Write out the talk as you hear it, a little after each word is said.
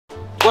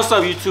What's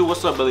up YouTube?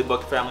 What's up Belly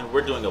Bucket family?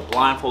 We're doing a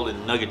blindfolded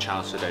nugget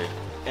challenge today.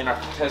 And our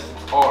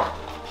contestants are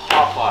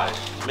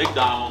Popeyes,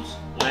 McDonald's,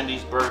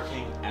 Wendy's, Burger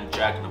King, and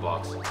Jack in the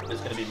Box. It's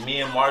gonna be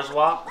me and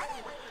Marswap.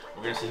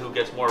 We're gonna see who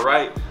gets more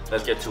right.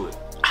 Let's get to it.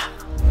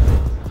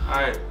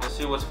 Alright, let's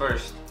see what's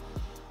first.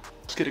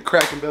 Let's get it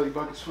cracking, Belly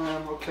Buckets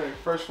fam. Okay,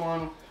 first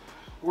one,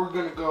 we're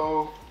gonna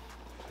go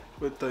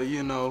with the,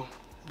 you know,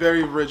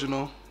 very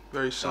original,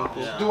 very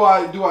simple. Yeah. Do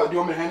you want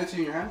me to hand it to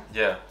you in your hand?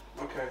 Yeah.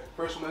 Okay,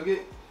 first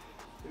nugget.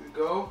 Here we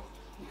go.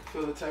 You can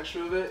feel the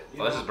texture of it.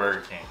 Oh, this is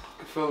Burger King. You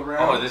can feel it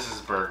around. Oh, this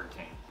is Burger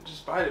King.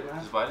 Just bite it, man.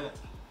 Just bite it?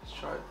 Let's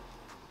try it.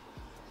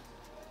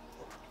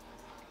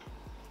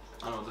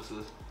 I don't know what this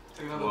is.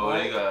 Take another What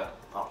bite. do you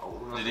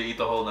got? Did you eat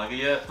the whole nugget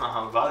yet?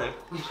 About it.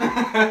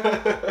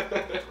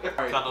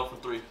 Alright. Count down from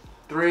 3.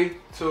 3,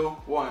 2,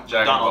 1.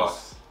 Jack in the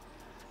Box.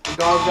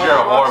 McDonald's, You're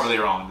horribly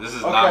wrong. This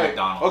is not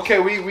McDonald's. Okay,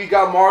 we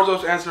got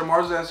Marzo's answer.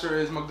 Marzo's answer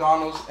is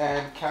McDonald's,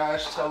 and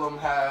Cash tell him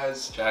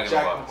has Jack in the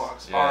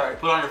Box. Yeah. Alright.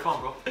 Put it on your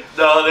phone, bro.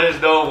 No, there's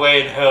no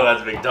way in hell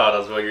that's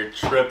McDonald's, bro. You're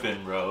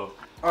tripping, bro.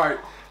 Alright,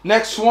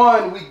 next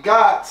one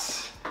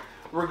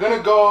we're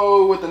gonna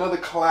go with another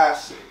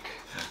classic.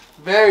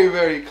 Very,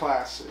 very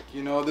classic.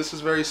 You know, this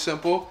is very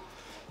simple.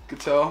 You can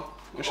tell.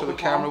 I'm gonna show the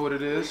camera what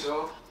it is. There you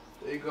go.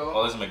 There you go.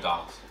 Oh, this is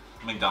McDonald's.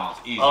 McDonald's,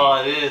 easy. Oh,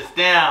 it is.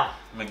 Damn.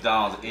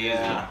 McDonald's, easy.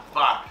 Yeah.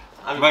 Fuck.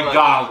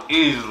 McDonald's,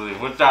 easily,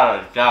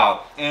 without a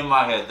doubt. In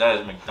my head,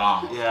 that is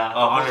McDonald's. Yeah.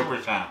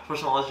 100%.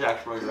 First one was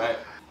Jack's, bro. You're right.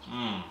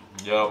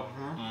 Yep.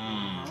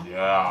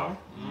 Yeah.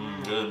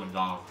 Good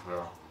McDonald's,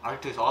 bro. I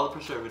can taste all the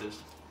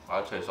preservatives.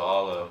 I taste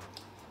all the.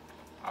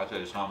 I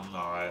taste something,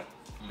 alright.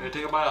 Here,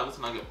 take a bite out. This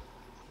nugget.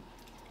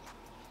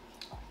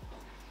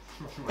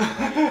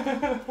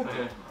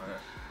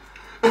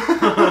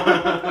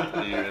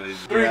 Really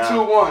 3,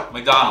 2, 1.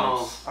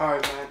 McDonald's.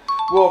 Alright, man.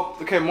 Well,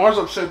 okay,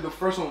 Marzo said the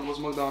first one was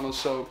McDonald's,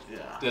 so. Yeah.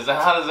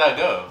 How does that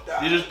go?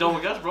 You just double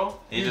guess, bro.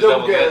 You just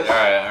double guess.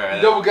 Alright.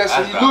 You double guess.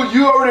 So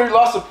you already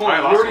lost a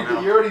point.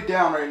 Right, You're already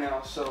down right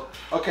now. So,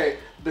 okay,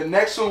 the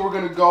next one we're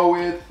gonna go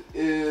with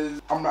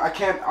is I'm not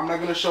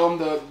gonna show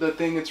them the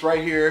thing. It's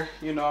right here.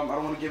 You know, I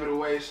don't want to give it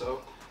away.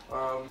 So,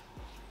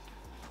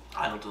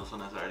 I know this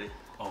one is already.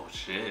 Oh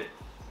shit.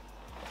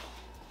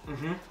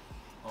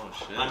 Oh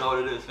shit. I know what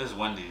it is. This is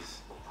Wendy's.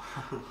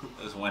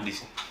 This is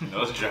Wendy's.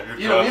 No, it's Jack.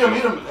 Eat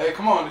them. Hey,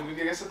 come on. We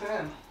guess at the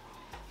end.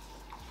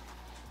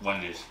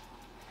 Wendy's.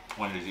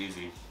 Wendy's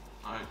easy.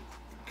 Alright.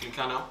 Can you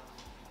count out?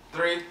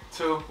 3,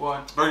 2,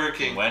 1. Burger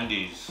King.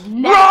 Wendy's.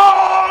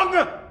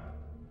 Wrong!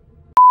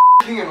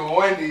 King and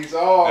Wendy's.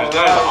 Oh, This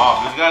guy's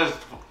off. This guy's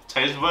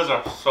taste buds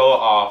are so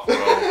off, bro.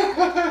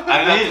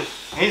 I mean,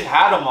 he's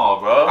had them all,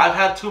 bro. I've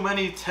had too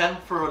many 10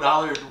 for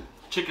 $1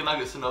 chicken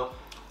nuggets to know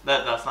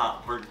that's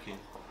not Burger King.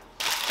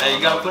 Hey,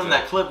 you gotta put in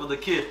that clip with the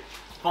kid.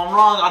 If I'm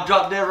wrong, I'll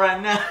drop dead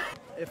right now.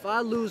 If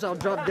I lose, I'll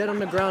drop dead on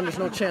the ground. There's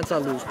no chance I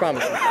lose,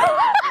 promise you.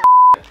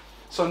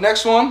 So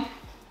next one,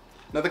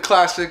 another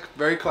classic,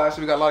 very classic.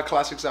 We got a lot of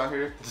classics out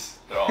here.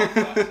 They're all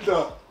classics.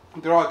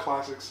 They're all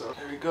classics, so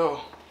here we go.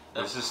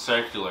 This is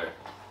circular.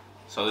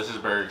 So this is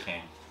Burger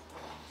King.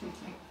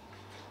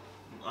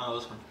 I know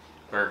this one.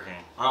 Burger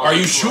King. Are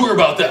you sure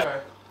about that?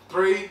 Okay.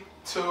 3,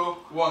 2,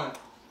 1.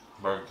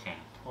 Burger King.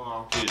 Hold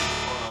on. Dude,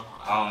 Hold on.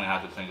 I don't even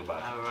have to think I about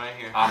it. have it right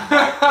here. I'm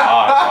back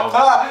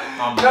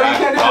God, bro. No, you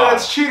can't do that.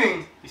 That's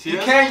cheating. You see You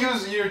this? can't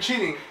use. You're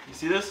cheating. You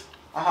see this?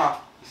 Uh-huh.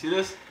 You see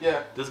this?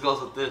 Yeah. This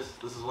goes with this.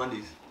 This is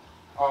Wendy's.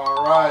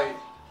 All right.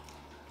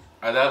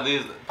 That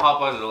leaves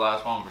Popeyes is the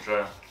last one for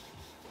sure.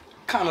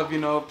 Kind of, you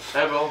know.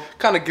 Hey, bro.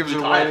 Kind of gives it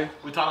away.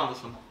 We tied on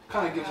this one.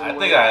 Kind of gives it I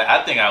away.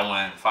 think I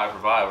went 5 for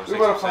 5 or 6 We're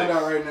for gonna 6. find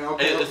out right now.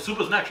 Okay. Hey, the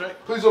soup is next, right?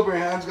 Please open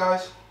your hands,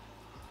 guys.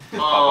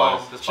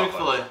 Popeyes. This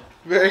Chick-fil-A.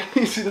 Very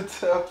easy to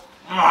tell.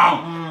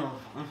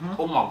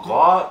 Oh my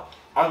god.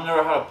 I've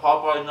never had a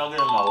Popeye nugget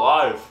in my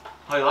life.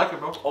 How you like it,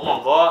 bro? Oh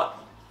my god.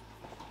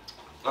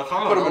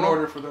 Put them in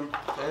order for them.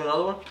 Hey,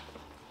 another one?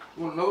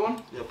 You want another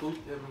one? Yeah, please.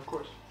 Yeah, of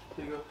course.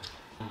 Here you go.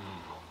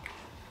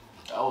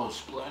 That was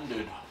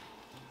splendid.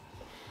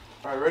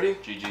 All right, ready?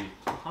 GG.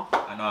 Uh-huh.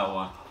 I know I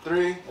won.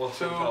 3, Well,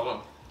 2,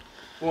 one.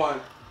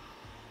 1.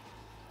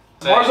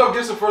 Say Marzo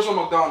gets the first one,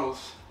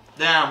 McDonald's.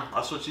 Damn,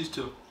 I switched these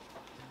two.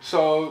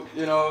 So,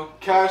 you know,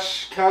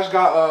 Cash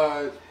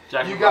got,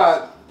 Jack you in the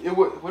got,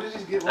 what did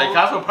he get wrong? Hey,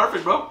 Cash went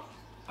perfect, bro.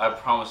 I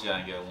promise you I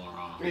didn't get one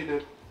wrong. He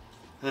did.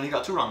 Then he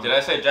got 2 wrong. Did I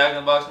say Jack in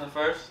the Box in the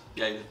first?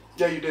 Yeah, you did.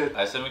 Yeah, you did.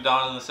 I said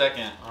McDonald's in the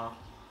second.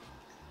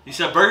 You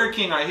said Burger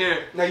King right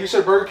here. Now, you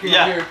said Burger King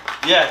right here.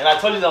 Yeah, and I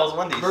told you that was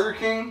Wendy's. Burger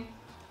King.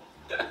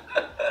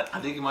 I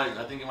think you might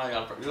got it.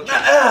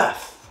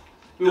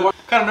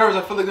 Kind of nervous.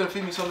 I feel like they're going to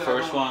feed me something.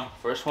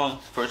 First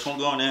one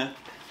going in.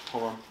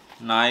 Hold on.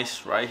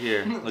 Nice, right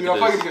here. Look Dude, I'm at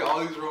probably this. going to get all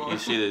these wrong. You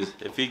see this?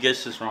 If he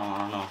gets this wrong, I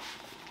don't know.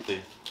 See.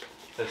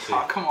 Let's see.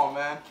 Oh, come on,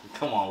 man.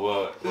 Come on,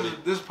 what?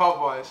 This is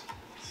Popeyes.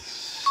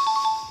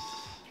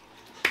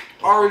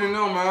 I already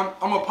know, man.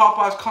 I'm a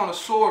Popeyes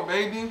connoisseur,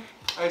 baby.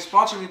 Hey,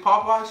 sponsor me,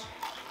 Popeyes.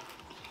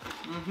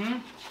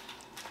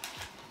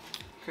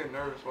 Okay,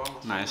 nervous.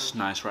 Well, Nice,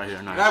 right here,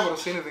 nice. Not able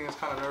to see anything is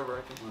kind of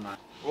nerve-wracking.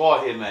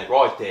 Right here, mate.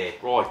 Right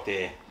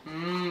there.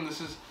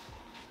 This is.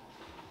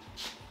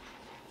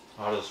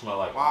 How does it smell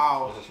like?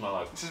 Wow. What does it smell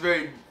like? This is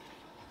very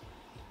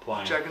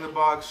Plain. Jack in the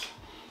Box.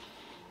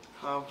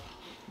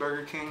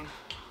 Burger King.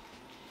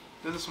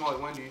 Doesn't smell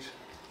like Wendy's.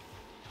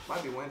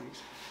 Might be Wendy's.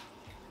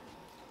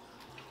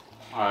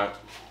 Alright.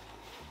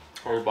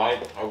 First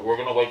bite. We're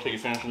gonna wait till you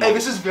finish the Hey, nugget.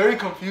 this is very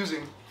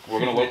confusing. We're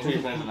gonna wait till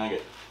you finish the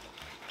nugget.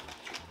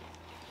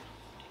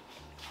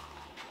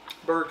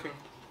 Burger King.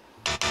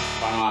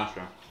 Final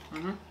answer.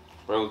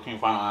 Burger King,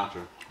 final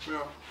answer.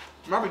 Yeah.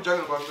 Might be Jack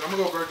in the Box, but I'm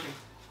gonna go Burger King.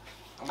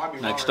 I might be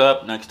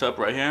wrong. Next up,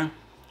 right here.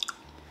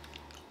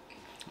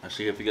 Let's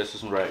see if he gets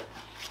this one right.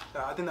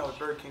 Yeah, I think that was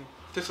Burger King.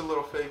 Just a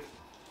little fake.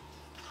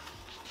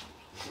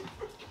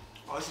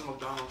 Oh, this is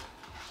McDonald's.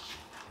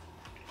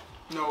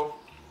 No.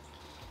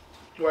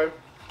 Wait.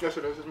 Yes,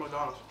 it is. It's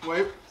McDonald's.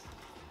 Wait.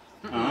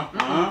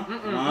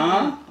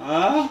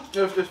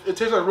 It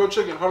tastes like real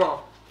chicken. Hold on.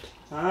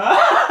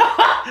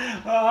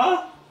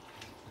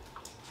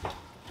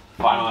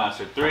 Final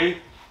answer. 3,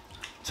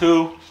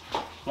 2,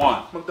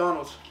 1.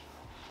 McDonald's.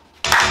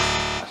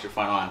 That's your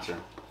final answer.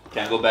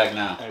 Can't go back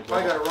now. Hey, I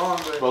got it wrong,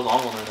 but Bro's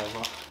on one right now,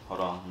 bro. Hold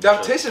on.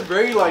 that tasted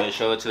very Let me like.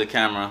 show it to the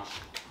camera.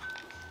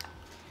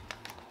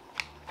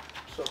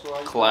 So, bro,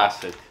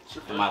 Classic. it's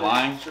your Am first I day-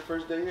 lying? It's your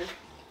first day here.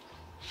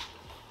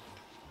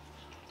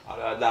 How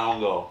did that down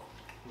go?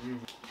 I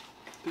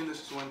think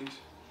this is Wendy's.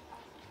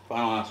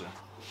 Final answer.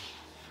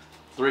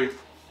 3,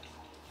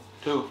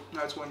 2.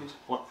 No, it's Wendy's.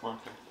 What?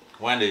 Okay.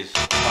 Wendy's.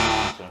 Final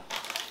answer.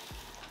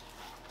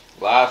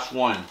 Last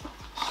one.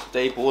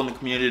 Staple in the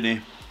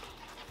community.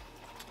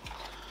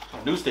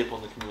 A new staple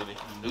in the community.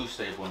 New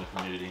staple in the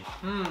community.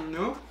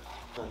 No?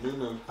 A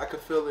new. I could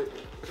feel it.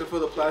 I could feel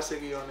the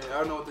plasticky on it. I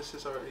don't know what this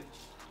is already.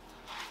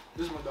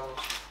 This is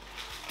McDonald's.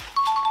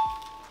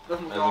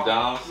 That's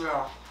McDonald's?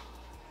 Yeah.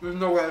 There's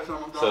no way that's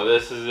not McDonald's. So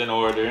this is in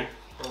order.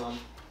 Hold on.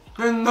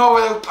 There's no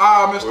way that's,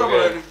 I messed We're up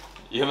good. already.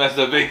 You messed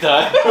up big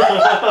time.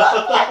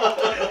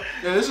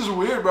 Yeah, this is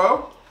weird,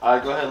 bro.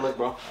 Alright, go ahead and look,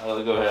 bro.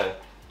 Go ahead.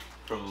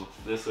 From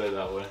this way,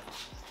 that way.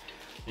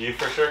 You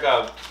for sure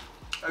got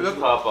Hey, look.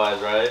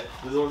 Popeyes, right?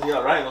 This is the ones you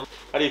got right.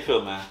 How do you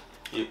feel, man?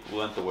 You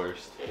went the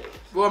worst.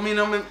 Well, I mean,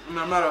 I'm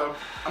not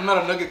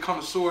a nugget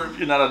connoisseur,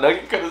 You're not a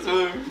nugget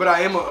connoisseur? but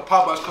I am a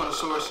Popeyes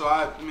connoisseur. So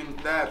I mean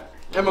that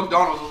and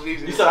McDonald's was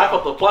easy. You said I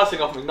felt the plastic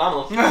off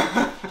McDonald's.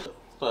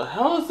 The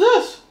hell is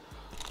this?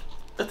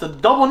 It's a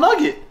double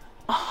nugget.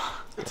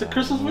 It's a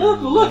Christmas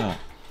miracle. Look.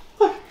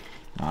 No,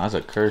 that's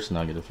a curse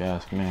nugget if you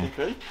ask me.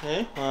 Ready?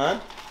 Hey,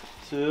 1,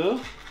 2,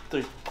 3.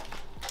 Yeah,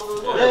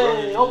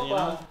 Hey, bro, opa. you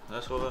know,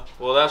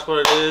 that's what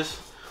it is.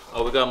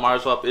 We got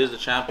Wassup is the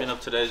champion of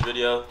today's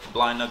video.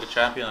 Blind nugget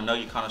champion, a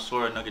nugget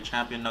connoisseur, a nugget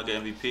champion,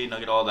 nugget MVP,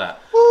 nugget all that.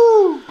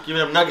 Woo! Give me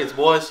them nuggets,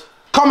 boys.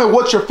 Comment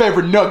what's your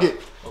favorite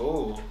nugget?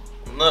 Oh,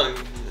 nugget.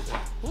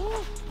 You know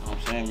what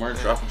I'm saying? Merch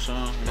dropping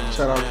soon.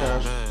 Shout out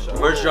Cash.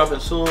 Merch dropping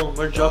soon.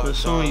 Merch dropping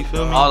soon. You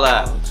feel me? All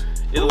that.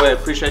 Either way,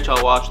 appreciate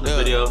y'all watching the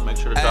video. Make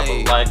sure to drop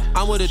a like,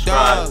 I'm with the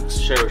subscribe,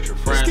 dogs. share with your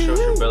friends, share with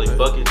your belly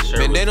bucket, share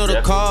Man, with they know the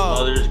your call.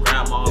 mothers,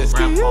 grandmas,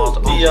 grandpas, uncles,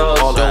 Tios,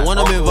 all that. Don't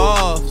want them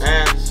involved.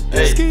 Aunts.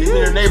 Hey, even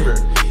your neighbor.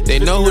 They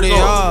know who they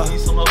are.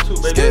 Need some love too,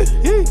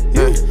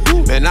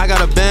 baby. Man, I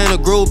got a band of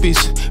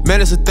groupies. Man,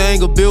 it's a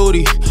thing of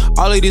beauty.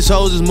 All of these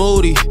hoes is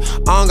moody.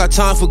 I don't got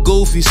time for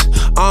goofies.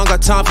 I don't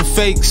got time for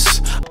fakes.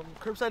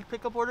 Curbside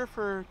pickup order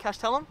for Cash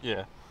Tell 'em?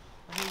 Yeah.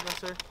 Here you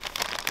go, sir.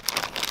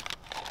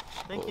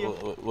 Thank you.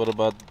 What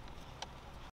about